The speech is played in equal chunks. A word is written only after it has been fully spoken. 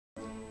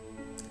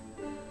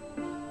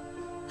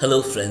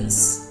Hello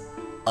friends,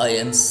 I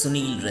am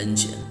Sunil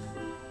Ranjan.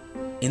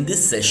 In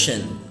this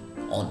session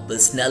on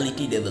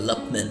personality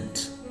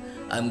development,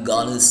 I'm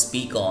gonna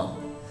speak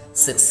on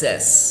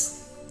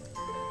success.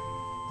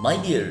 My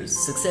dear,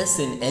 success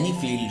in any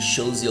field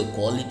shows your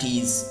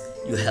qualities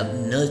you have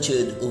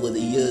nurtured over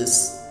the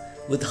years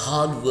with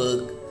hard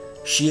work,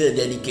 sheer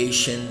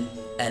dedication,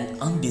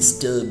 and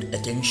undisturbed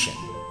attention.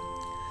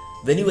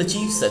 When you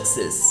achieve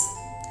success,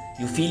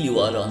 you feel you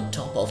are on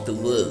top of the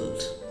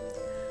world.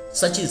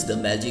 Such is the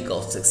magic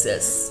of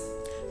success.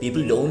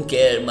 People don't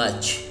care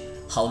much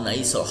how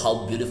nice or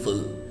how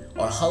beautiful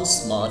or how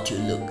smart you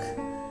look.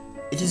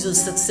 It is your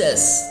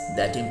success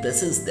that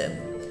impresses them.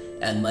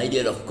 And my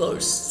dear, of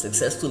course,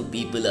 successful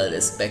people are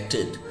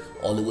respected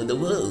all over the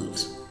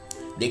world.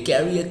 They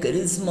carry a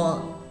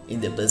charisma in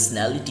their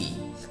personality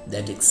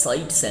that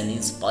excites and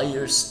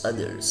inspires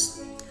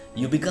others.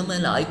 You become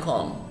an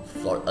icon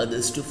for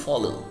others to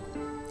follow.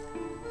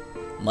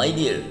 My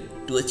dear,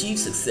 to achieve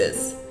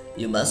success,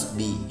 you must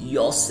be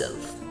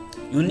yourself.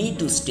 You need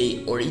to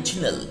stay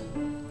original.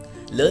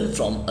 Learn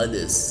from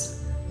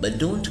others, but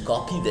don't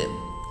copy them.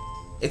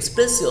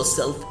 Express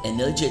yourself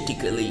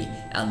energetically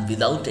and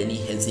without any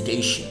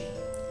hesitation.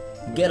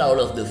 Get out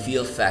of the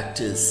fear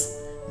factors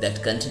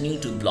that continue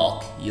to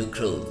block your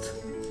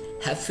growth.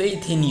 Have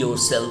faith in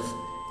yourself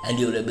and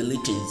your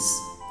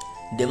abilities.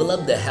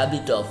 Develop the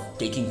habit of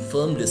taking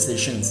firm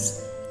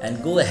decisions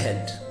and go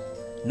ahead,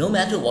 no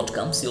matter what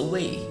comes your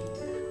way.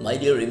 My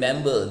dear,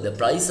 remember, the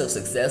price of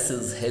success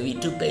is heavy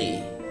to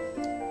pay.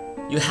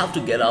 You have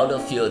to get out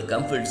of your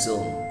comfort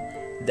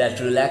zone that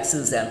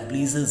relaxes and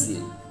pleases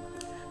you.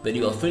 When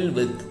you are filled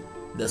with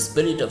the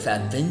spirit of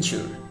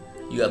adventure,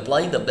 you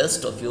apply the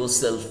best of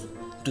yourself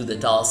to the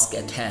task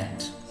at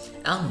hand.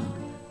 And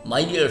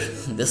my dear,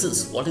 this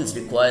is what is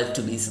required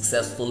to be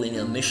successful in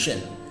your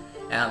mission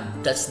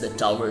and touch the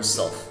towers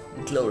of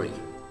glory.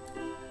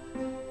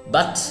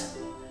 But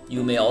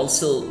you may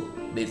also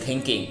be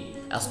thinking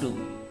as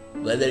to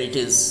whether it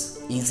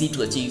is easy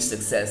to achieve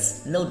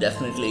success. No,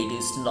 definitely it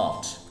is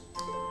not.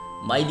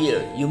 My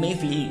dear, you may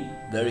feel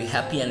very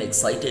happy and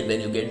excited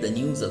when you get the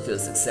news of your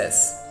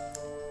success.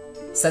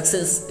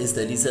 Success is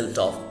the result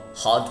of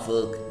hard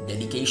work,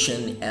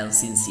 dedication, and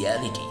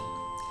sincerity.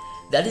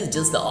 That is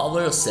just the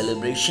hour of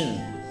celebration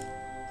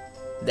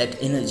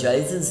that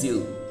energizes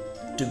you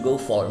to go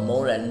for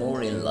more and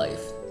more in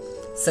life.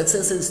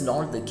 Success is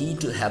not the key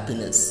to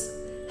happiness.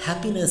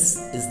 Happiness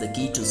is the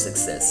key to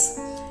success.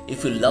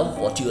 If you love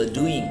what you are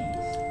doing,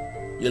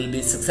 you'll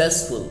be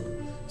successful.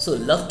 So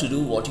love to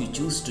do what you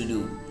choose to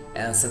do,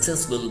 and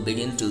success will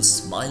begin to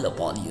smile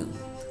upon you.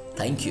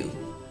 Thank you.